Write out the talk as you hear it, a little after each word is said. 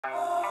I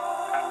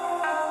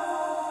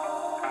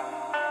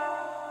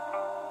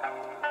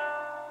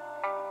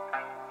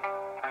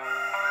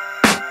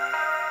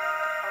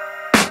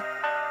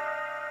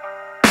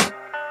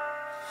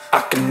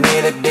can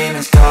hear the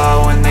demons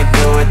call when they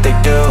do what they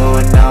do.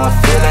 And now I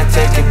feel like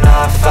taking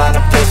off, find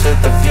a place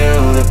with a view.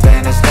 The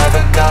pain is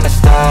never gonna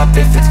stop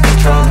if it's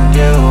controlling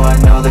you. I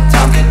know that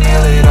time can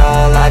heal it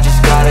all, I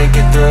just gotta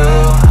get through.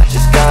 I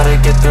just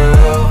gotta get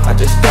through, I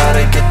just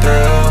gotta get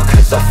through.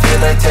 Cause I feel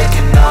like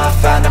taking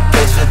off, find a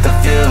place with a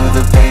view.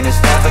 The pain is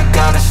never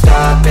gonna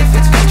stop if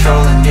it's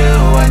controlling you.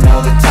 I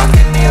know that time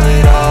can heal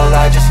it all,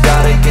 I just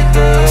gotta get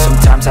through.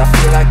 Sometimes I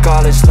feel like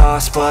all is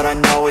lost, but I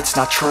know it's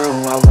not true.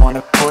 I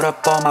wanna put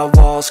up all my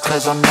walls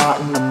cause I'm not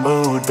in the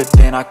mood, but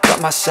then I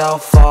cut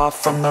myself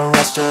off from the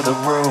rest of the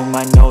room.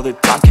 I know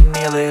that time can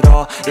heal it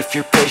all if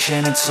you're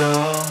patient and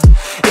soon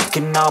it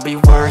can all be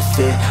worth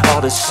it,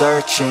 all the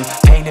searching.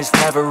 Pain is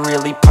never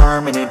really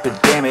permanent,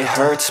 but damn it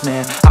hurts,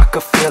 man. I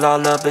could feel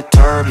all of the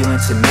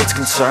turbulence and it's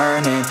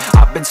concerning.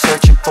 I've been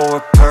searching for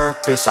a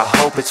purpose, I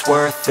hope it's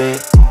worth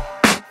it.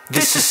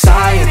 This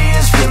society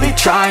is really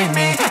trying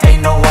me.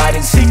 Ain't no hide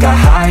and seek, I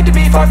hide to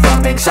be far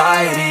from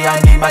anxiety.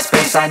 I need my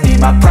space, I need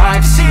my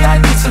privacy.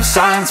 I need some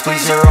silence,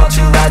 please, you're all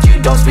too loud.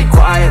 You don't speak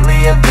quietly,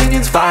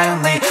 opinions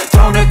violently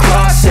thrown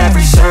across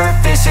every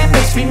surface. It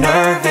makes me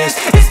nervous,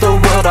 is the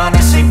world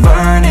honestly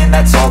burning?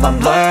 That's all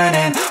I'm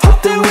learning.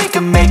 Hope that we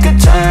can make a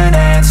turn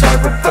and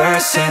start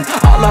reversing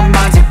all our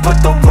minds and put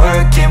the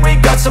work in. We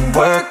got some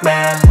work,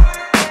 man.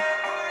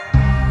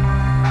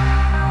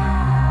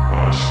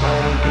 I just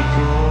gotta get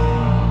through.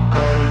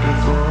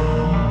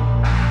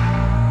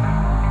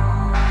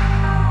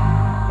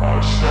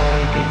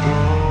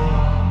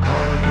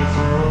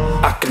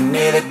 I can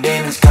hear the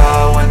demons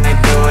call when they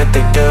do what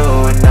they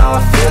do. And now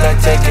I feel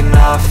like taking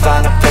off,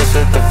 find a place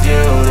with a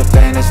view. The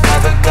pain is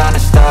never gonna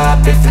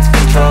stop if it's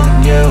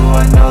controlling you.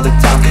 I know that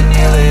time can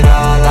heal it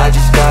all, I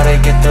just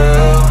gotta get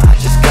through. I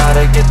just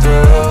gotta get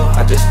through,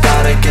 I just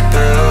gotta get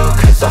through.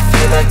 Cause I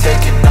feel like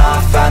taking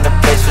off, find a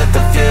place with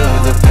a view.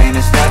 The pain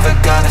is never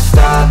gonna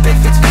stop if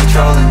it's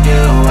controlling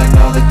you. I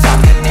know that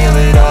time can heal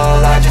it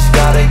all, I just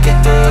gotta get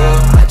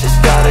through. I just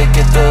gotta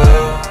get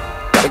through.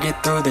 Gotta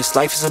get through this,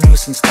 life is a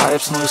nuisance, tie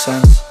up some loose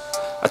ends.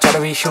 I try to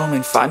be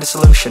human, find a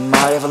solution,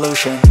 my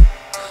evolution.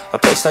 A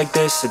place like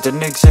this, it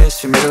didn't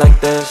exist, we made it like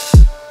this.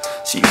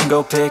 So you can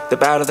go pick the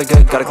bad or the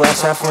good, got a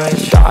glass half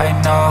wish. I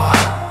know,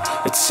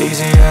 it's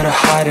easier to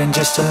hide than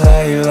just to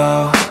lay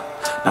low.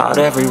 Not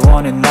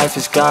everyone in life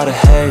has got a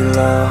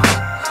halo.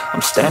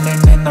 I'm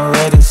standing in the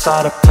red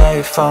inside a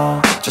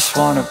payphone, just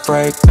wanna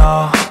break,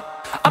 no.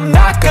 I'm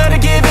not gonna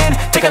give in,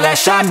 take a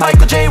last shot,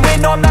 Michael J.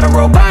 Win. No, I'm not a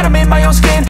robot, I'm in my own skin.